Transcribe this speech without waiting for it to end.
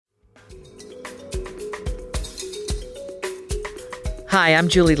Hi, I'm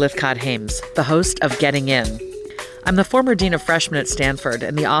Julie Lithcott-Hames, the host of Getting In. I'm the former dean of freshmen at Stanford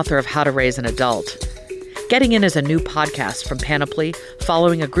and the author of How to Raise an Adult. Getting In is a new podcast from Panoply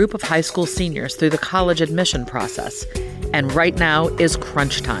following a group of high school seniors through the college admission process. And right now is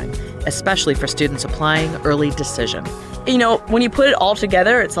crunch time, especially for students applying early decision. You know, when you put it all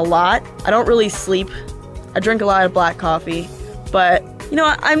together, it's a lot. I don't really sleep. I drink a lot of black coffee. But, you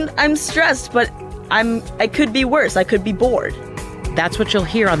know, I'm stressed, but I could be worse. I could be bored. That's what you'll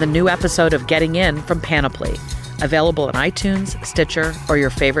hear on the new episode of Getting In from Panoply, available on iTunes, Stitcher, or your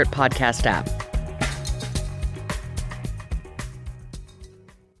favorite podcast app.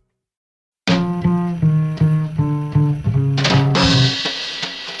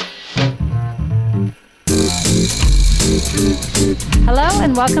 Hello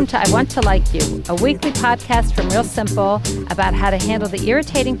and welcome to I Want to Like You, a weekly podcast from Real Simple about how to handle the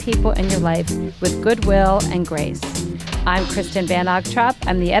irritating people in your life with goodwill and grace. I'm Kristen Van Ogtrop.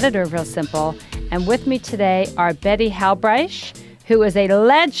 I'm the editor of Real Simple, and with me today are Betty Halbreich, who is a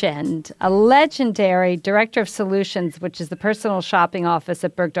legend, a legendary director of solutions, which is the personal shopping office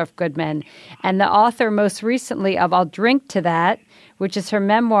at Bergdorf Goodman, and the author most recently of I'll Drink to That, which is her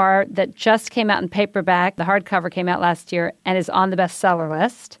memoir that just came out in paperback. The hardcover came out last year and is on the bestseller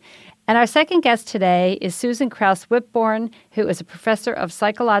list. And our second guest today is Susan Krauss Whitbourne, who is a professor of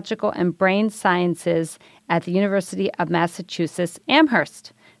psychological and brain sciences at the University of Massachusetts,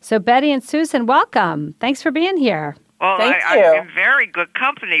 Amherst. So Betty and Susan, welcome. Thanks for being here. Well, I'm in very good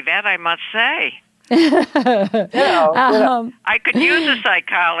company, that I must say. I could use a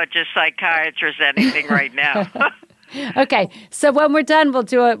psychologist, psychiatrist, anything right now. Okay, so when we're done,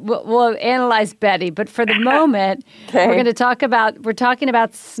 we'll analyze Betty. But for the moment, we're talking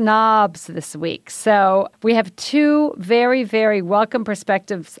about snobs this week. So we have two very, very welcome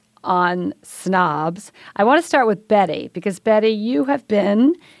perspectives on snobs. I want to start with Betty because Betty, you have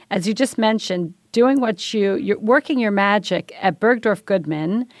been, as you just mentioned, doing what you're working your magic at Bergdorf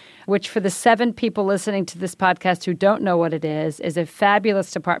Goodman, which for the 7 people listening to this podcast who don't know what it is a fabulous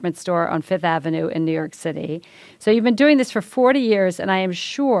department store on Fifth Avenue in New York City. So you've been doing this for 40 years, and I am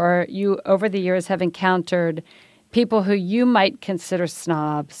sure you, over the years, have encountered people who you might consider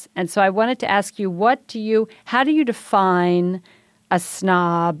snobs. And so I wanted to ask you, how do you define a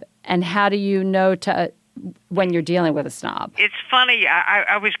snob, and how do you know when you're dealing with a snob? It's funny.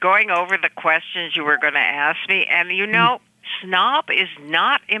 I was going over the questions you were going to ask me, and snob is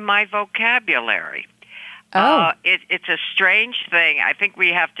not in my vocabulary. Oh. It's a strange thing. I think we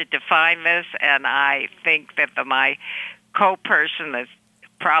have to define this, and I think that my co-person is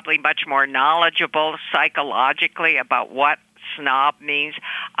probably much more knowledgeable psychologically about what snob means.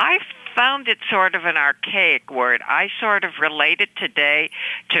 I found it sort of an archaic word. I sort of relate it today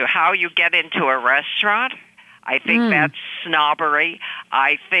to how you get into a restaurant. I think that's snobbery.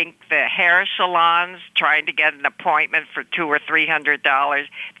 I think the hair salons trying to get an appointment for $200 or $300,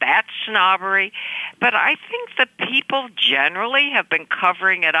 that's snobbery. But I think the people generally have been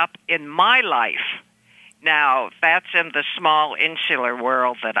covering it up in my life. Now, that's in the small insular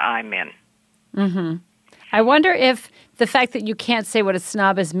world that I'm in. Mm-hmm. I wonder if the fact that you can't say what a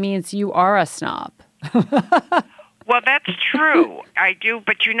snob is means you are a snob. Well, that's true. I do,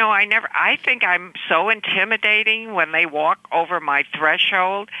 but I think I'm so intimidating when they walk over my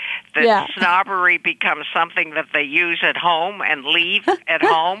threshold that snobbery becomes something that they use at home and leave at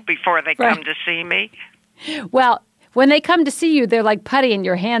home before they come to see me. Well, when they come to see you, they're like putty in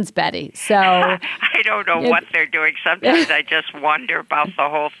your hands, Betty. So I don't know what they're doing. Sometimes I just wonder about the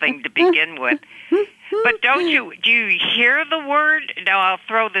whole thing to begin with. But do you hear the word? Now, I'll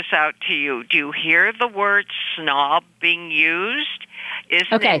throw this out to you. Do you hear the word snob being used?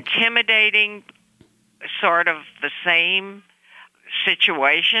 Isn't intimidating sort of the same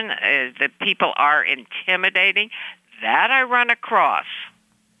situation? That people are intimidating? That I run across.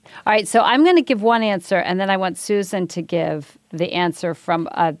 All right, so I'm going to give one answer, and then I want Susan to give the answer from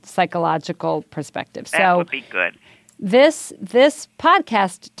a psychological perspective. That would be good. This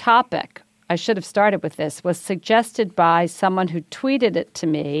podcast topic, I should have started with this, was suggested by someone who tweeted it to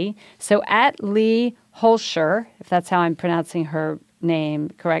me. So at Lee Holscher, if that's how I'm pronouncing her name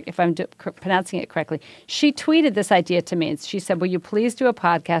correct, if I'm pronouncing it correctly, she tweeted this idea to me. And she said, will you please do a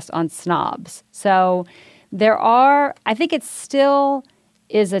podcast on snobs? So I think it still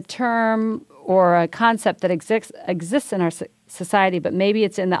is a term or a concept that exists in our society, but maybe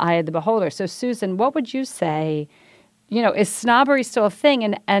it's in the eye of the beholder. So Susan, what would you say? Is snobbery still a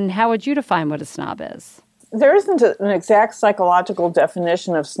thing, and how would you define what a snob is? There isn't an exact psychological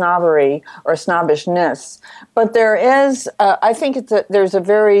definition of snobbery or snobbishness, but there is, I think there's a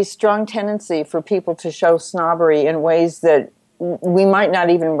very strong tendency for people to show snobbery in ways that we might not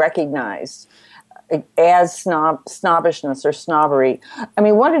even recognize as snobbishness or snobbery. I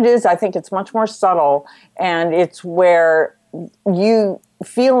mean, what it is, I think it's much more subtle, and it's where you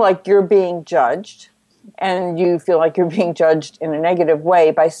feel like you're being judged, and you feel like you're being judged in a negative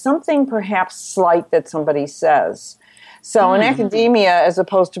way by something perhaps slight that somebody says. So in academia, as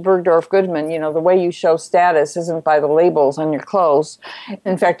opposed to Bergdorf Goodman, the way you show status isn't by the labels on your clothes.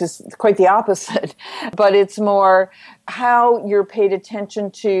 In fact, it's quite the opposite. But it's more how you're paid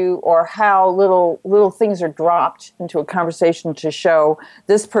attention to, or how little things are dropped into a conversation to show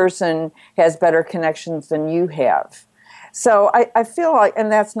this person has better connections than you have. So I feel like,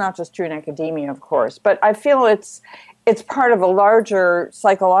 and that's not just true in academia, of course, but I feel it's part of a larger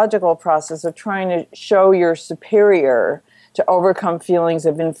psychological process of trying to show you're superior to overcome feelings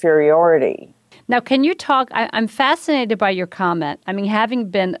of inferiority. Now, can you talk? I'm fascinated by your comment. I mean, having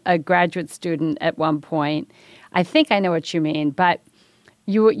been a graduate student at one point, I think I know what you mean, but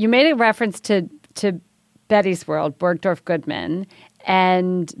you made a reference to Betty's World, Bergdorf Goodman,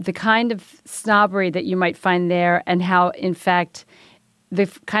 and the kind of snobbery that you might find there, and how, in fact, the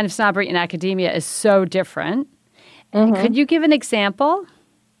kind of snobbery in academia is so different. Mm-hmm. Could you give an example?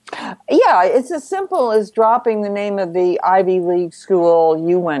 Yeah, it's as simple as dropping the name of the Ivy League school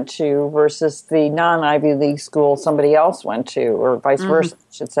you went to versus the non-Ivy League school somebody else went to, or vice versa,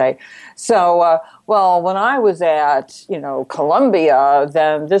 I should say. So, well, when I was at, Columbia,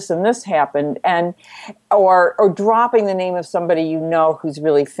 then this and this happened, or dropping the name of somebody who's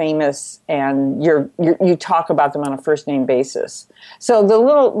really famous, and you talk about them on a first name basis. So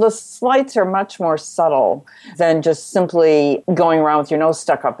the slights are much more subtle than just simply going around with your nose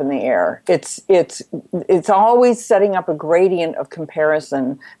stuck up in the air. It's always setting up a gradient of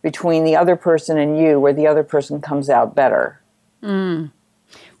comparison between the other person and you, where the other person comes out better.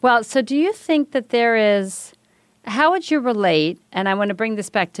 Well, so do you think that there is, how would you relate, and I want to bring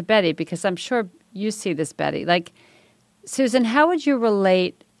this back to Betty because I'm sure you see this, Betty, like, Susan, how would you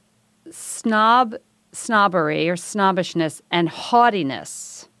relate snobbery or snobbishness and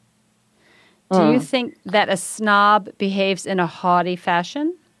haughtiness? Do you think that a snob behaves in a haughty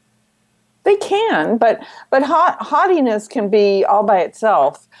fashion? They can, but haughtiness can be all by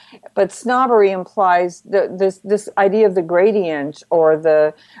itself. But snobbery implies this idea of the gradient, or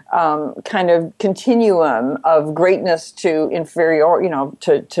the kind of continuum of greatness to inferior,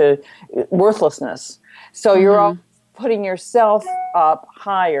 to worthlessness. So you're all putting yourself up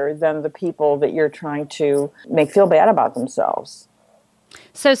higher than the people that you're trying to make feel bad about themselves.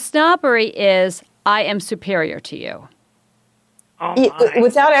 So snobbery is, I am superior to you.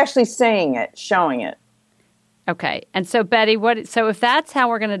 Without actually saying it, showing it. Okay. And so, Betty, so if that's how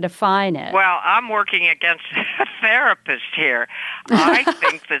we're going to define it. Well, I'm working against a therapist here. I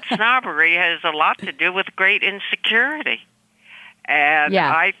think that snobbery has a lot to do with great insecurity. And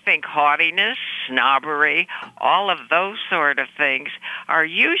I think haughtiness, snobbery, all of those sort of things are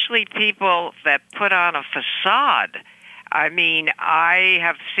usually people that put on a facade. I mean, I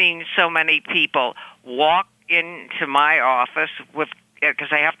have seen so many people walk into my office because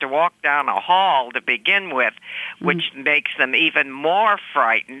I have to walk down a hall to begin with, which makes them even more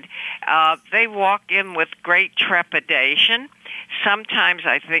frightened. They walk in with great trepidation. Sometimes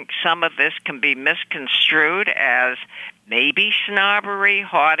I think some of this can be misconstrued as maybe snobbery,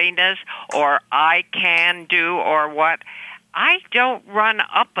 haughtiness, or I can do, or what. I don't run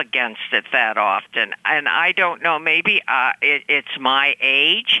up against it that often, and I don't know, maybe it's my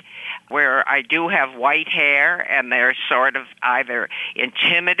age, where I do have white hair, and they're sort of either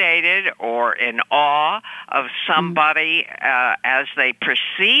intimidated or in awe of somebody as they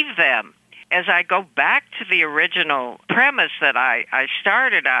perceive them. As I go back to the original premise that I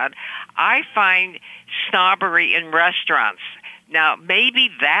started on, I find snobbery in restaurants. Now, maybe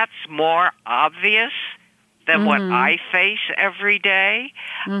that's more obvious than what I face every day.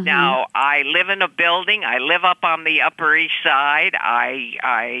 Now, I live in a building. I live up on the Upper East Side.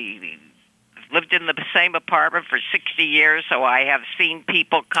 I lived in the same apartment for 60 years, so I have seen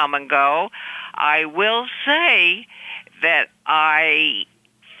people come and go. I will say that I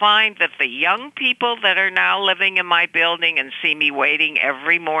find that the young people that are now living in my building and see me waiting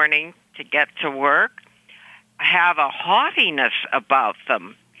every morning to get to work have a haughtiness about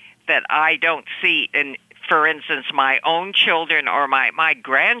them that I don't see in, for instance, my own children or my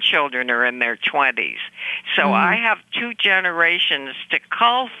grandchildren are in their 20s. So I have two generations to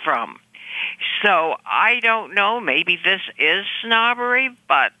cull from. So I don't know, maybe this is snobbery,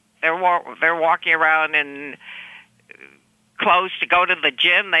 but they're walking around in clothes to go to the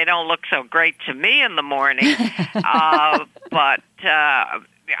gym. They don't look so great to me in the morning. But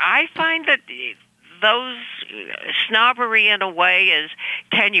I find that those snobbery in a way is,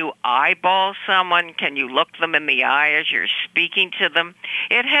 can you eyeball someone? Can you look them in the eye as you're speaking to them?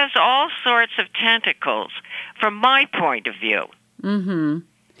 It has all sorts of tentacles from my point of view. Mm-hmm.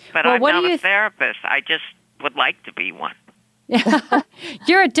 But I'm not a therapist. I just would like to be one.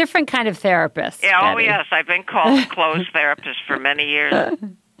 You're a different kind of therapist. Yeah, Betty. oh, yes. I've been called a closed therapist for many years.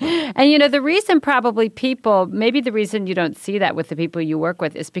 And, the reason probably maybe the reason you don't see that with the people you work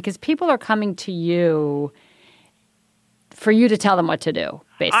with is because people are coming to you for you to tell them what to do,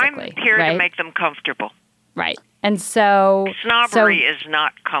 basically. I'm here right? to make them comfortable. Right. And so... Snobbery is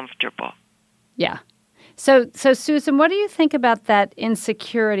not comfortable. Yeah. So, Susan, what do you think about that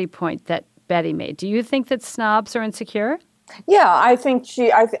insecurity point that Betty made? Do you think that snobs are insecure? Yeah, I think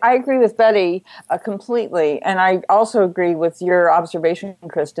I agree with Betty completely. And I also agree with your observation,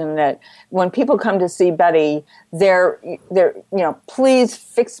 Kristen, that when people come to see Betty, they're please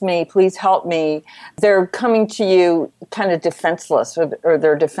fix me, please help me. They're coming to you kind of defenseless, or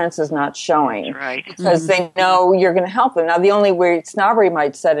their defense is not showing. That's right. Because they know you're going to help them. Now, the only way snobbery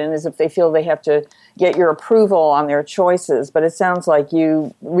might set in is if they feel they have to get your approval on their choices. But it sounds like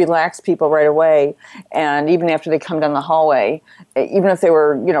you relax people right away. And even after they come down the hallway, even if they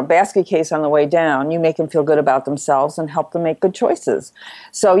were, basket case on the way down, you make them feel good about themselves and help them make good choices.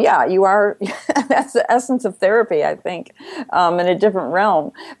 So, yeah, you are, that's the essence of therapy, I think, in a different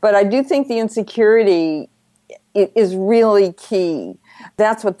realm. But I do think the insecurity is really key.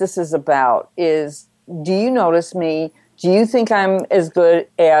 That's what this is about, is, do you notice me? Do you think I'm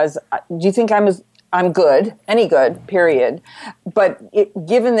good, any good, period. But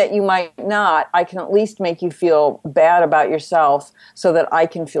given that you might not, I can at least make you feel bad about yourself so that I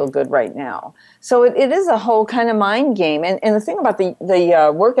can feel good right now. So it is a whole kind of mind game. And the thing about the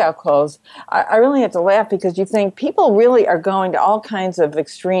workout clothes, I really have to laugh, because you think people really are going to all kinds of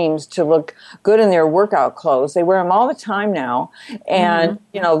extremes to look good in their workout clothes. They wear them all the time now. And,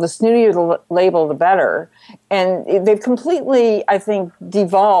 the snootier the label, the better. And they've completely, I think,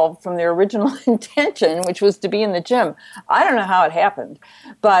 devolved from their original intention, which was to be in the gym. I don't know how it happened,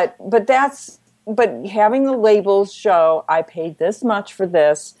 but having the labels show I paid this much for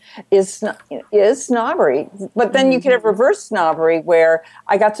this is snobbery. But then you could have reverse snobbery, where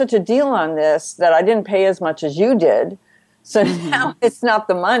I got such a deal on this that I didn't pay as much as you did. So now it's not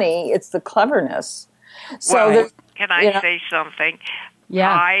the money, it's the cleverness. So can I say something? Yeah.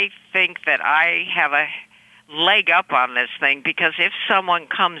 I think that I have a leg up on this thing, because if someone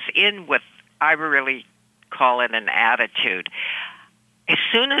comes in with, I really call it an attitude, as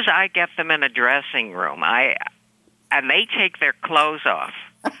soon as I get them in a dressing room, and they take their clothes off,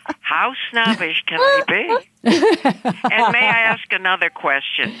 how snobbish can I be? And may I ask another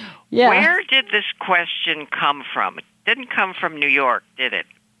question? Yeah. Where did this question come from? It didn't come from New York, did it?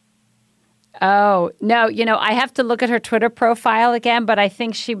 Oh, no, I have to look at her Twitter profile again, but I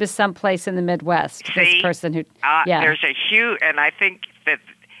think she was someplace in the Midwest. See, this person who, there's a huge, and I think that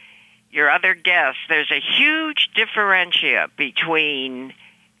your other guest, there's a huge differential between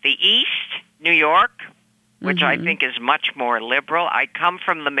the East, New York, which I think is much more liberal. I come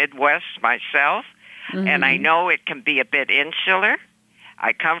from the Midwest myself, and I know it can be a bit insular.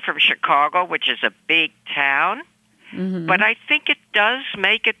 I come from Chicago, which is a big town. But I think it does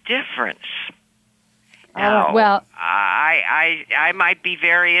make a difference. Now, well, I might be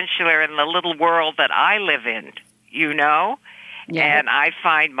very insular in the little world that I live in, and I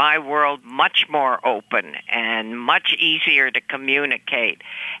find my world much more open and much easier to communicate,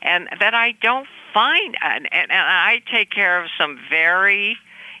 and that I don't find, and I take care of some very,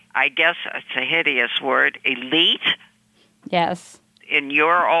 I guess it's a hideous word, elite. Yes. In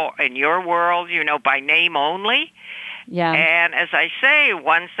your world, by name only. Yeah. And as I say,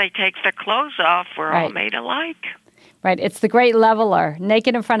 once they take their clothes off, we're all made alike. Right. It's the great leveler.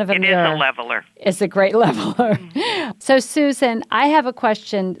 Naked in front of a mirror. It is a leveler. It's a great leveler. So, Susan, I have a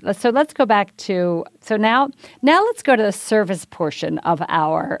question. So let's go back to, now let's go to the service portion of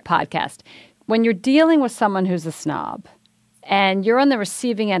our podcast. When you're dealing with someone who's a snob, and you're on the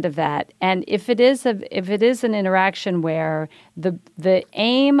receiving end of that, and if it is an interaction where the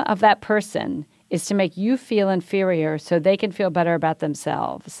aim of that person is to make you feel inferior so they can feel better about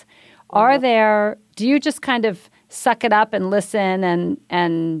themselves, do you just kind of suck it up and listen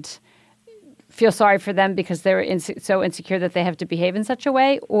and feel sorry for them because they're so insecure that they have to behave in such a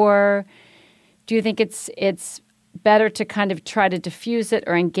way? Or do you think it's better to kind of try to diffuse it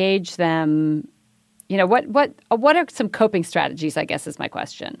or engage them? What are some coping strategies, I guess, is my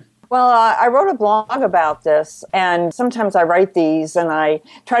question. Well, I wrote a blog about this, and sometimes I write these and I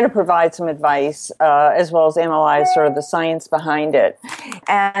try to provide some advice as well as analyze sort of the science behind it.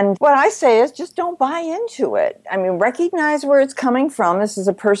 And what I say is just don't buy into it. I mean, recognize where it's coming from. This is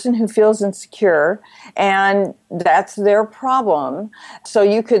a person who feels insecure, and that's their problem. So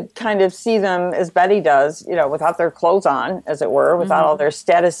you could kind of see them, as Betty does, without their clothes on, as it were, without all their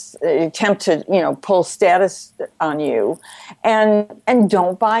status, attempt to, pull status on you, and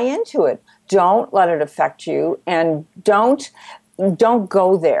don't buy into it. Don't let it affect you, and don't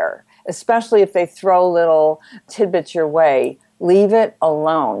go there, especially if they throw little tidbits your way. Leave it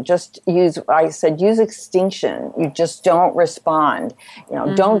alone. Just use extinction. You just don't respond.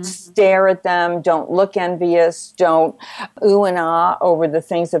 Don't stare at them. Don't look envious. Don't ooh and ah over the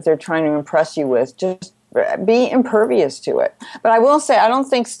things that they're trying to impress you with. Just be impervious to it. But I will say, I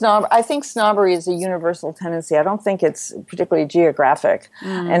think snobbery is a universal tendency. I don't think it's particularly geographic.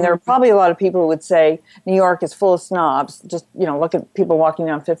 And there are probably a lot of people who would say New York is full of snobs. Just, look at people walking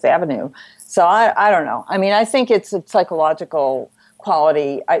down Fifth Avenue. So I don't know. I mean, I think it's a psychological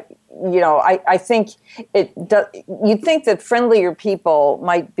quality. I think you'd think that friendlier people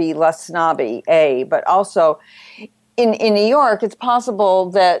might be less snobby, but also in New York, it's possible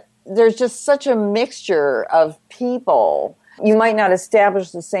that there's just such a mixture of people. You might not establish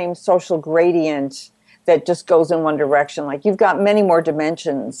the same social gradient that just goes in one direction. Like, you've got many more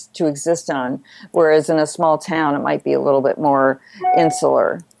dimensions to exist on, whereas in a small town, it might be a little bit more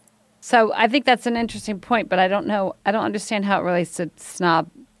insular. So I think that's an interesting point, but I don't understand how it relates to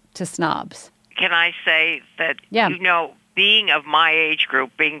snobs. Can I say that, being of my age group,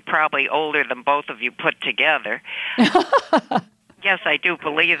 being probably older than both of you put together, yes, I do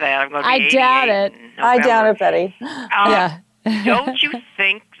believe that. I'm going to be 88 doubt it. I doubt it, Betty. Don't you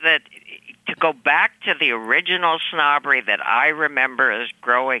think that to go back to the original snobbery that I remember as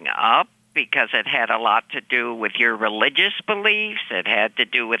growing up, because it had a lot to do with your religious beliefs, it had to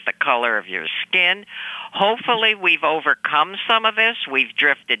do with the color of your skin. Hopefully we've overcome some of this. We've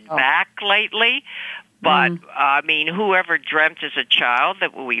drifted back lately. But, I mean, whoever dreamt as a child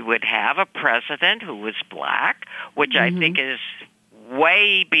that we would have a president who was black, which I think is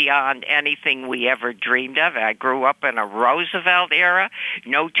way beyond anything we ever dreamed of. I grew up in a Roosevelt era.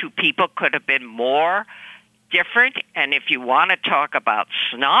 No two people could have been more different. And if you want to talk about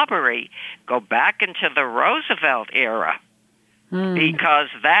snobbery, go back into the Roosevelt era, because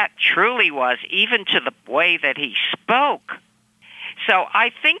that truly was, even to the way that he spoke. So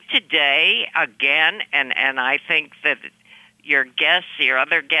I think today, again, and I think that your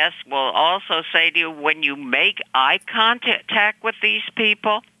other guests will also say to you, when you make eye contact with these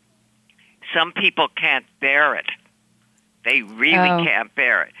people, some people can't bear it. They really can't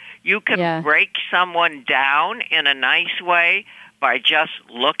bear it. You can break someone down in a nice way by just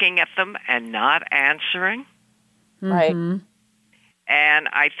looking at them and not answering. Right. And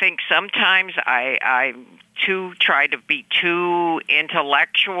I think sometimes I try to be too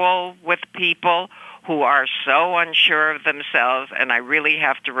intellectual with people who are so unsure of themselves, and I really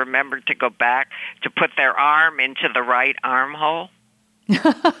have to remember to go back to put their arm into the right armhole.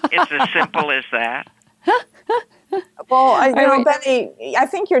 It's as simple as that. Well, Betty, I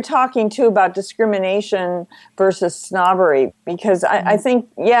think you're talking too about discrimination versus snobbery, because I think,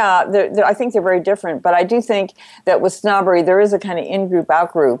 I think they're very different. But I do think that with snobbery, there is a kind of in-group,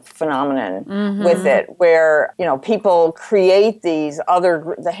 out-group phenomenon with it, where people create these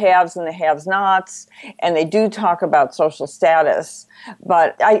the haves and the have-nots, and they do talk about social status.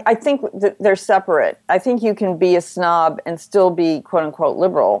 But I think that they're separate. I think you can be a snob and still be "quote unquote"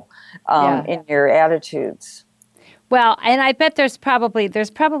 liberal in your attitudes. Well, and I bet there's probably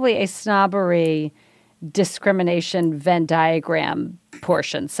a snobbery discrimination Venn diagram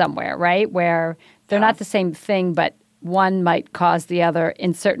portion somewhere, right? Where they're not the same thing, but one might cause the other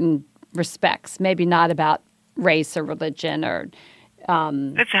in certain respects. Maybe not about race or religion or.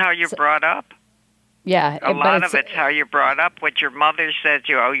 That's how you're brought up. Yeah, a lot of it's how you're brought up. What your mother said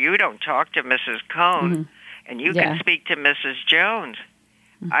to you, you don't talk to Mrs. Cohn, and you can speak to Mrs. Jones.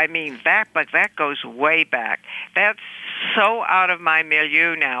 I mean, that goes way back. That's so out of my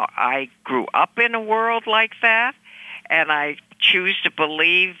milieu now. I grew up in a world like that, and I choose to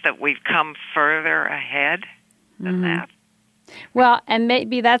believe that we've come further ahead than that. Well, and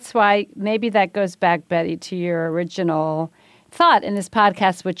maybe that goes back, Betty, to your original thought in this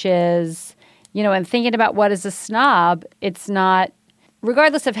podcast, which is, in thinking about what is a snob, it's not,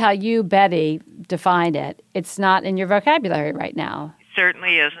 regardless of how you, Betty, define it, it's not in your vocabulary right now.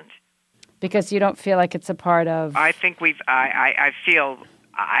 Certainly isn't. Because you don't feel like it's a part of... I think I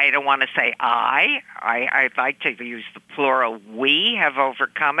I don't want to say I'd like to use the plural, we have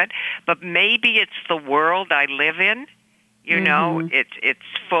overcome it, but maybe it's the world I live in. You know, it's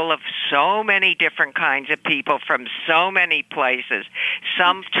full of so many different kinds of people from so many places.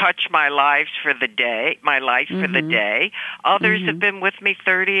 Some touch my life for the day. Others have been with me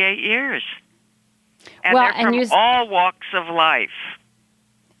 38 years. And they're from all walks of life.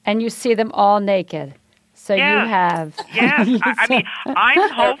 And you see them all naked. So you have... Yes, I mean,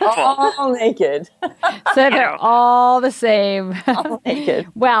 I'm hopeful. All naked. So they're all the same. All naked.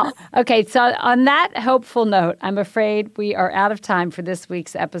 Well, okay, so on that hopeful note, I'm afraid we are out of time for this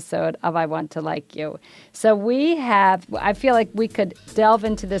week's episode of I Want to Like You. So I feel like we could delve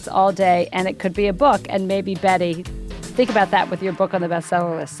into this all day, and it could be a book, and maybe Betty, think about that with your book on the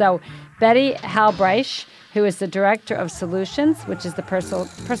bestseller list. So Betty Halbreich, who is the director of Solutions, which is the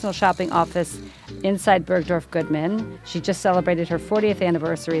personal shopping office inside Bergdorf Goodman. She just celebrated her 40th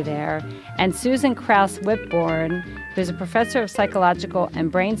anniversary there. And Susan Krauss-Whitbourne, who's a professor of psychological and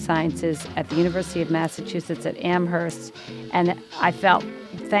brain sciences at the University of Massachusetts at Amherst. And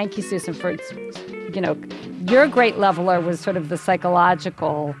thank you, Susan, for, your great leveler was sort of the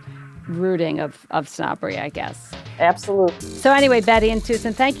psychological rooting of snobbery, I guess. Absolutely. So anyway, Betty and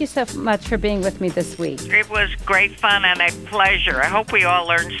Susan, thank you so much for being with me this week. It was great fun and a pleasure. I hope we all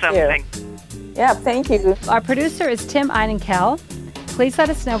learned something. Yeah, thank you. Our producer is Tim Einenkel. Please let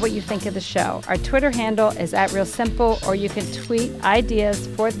us know what you think of the show. Our Twitter handle is @RealSimple, or you can tweet ideas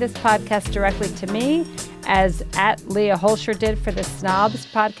for this podcast directly to me, as @Leah Holscher did for the Snobs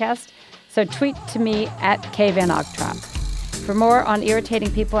podcast. So tweet to me @KVanOgtrop. For more on irritating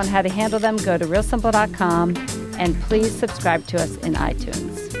people and how to handle them, go to realsimple.com, and please subscribe to us in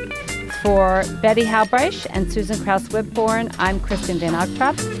iTunes. For Betty Halbreich and Susan Krauss-Whitbourne, I'm Kristen Van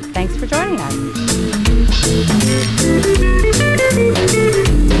Ogtrop. Thanks for joining us.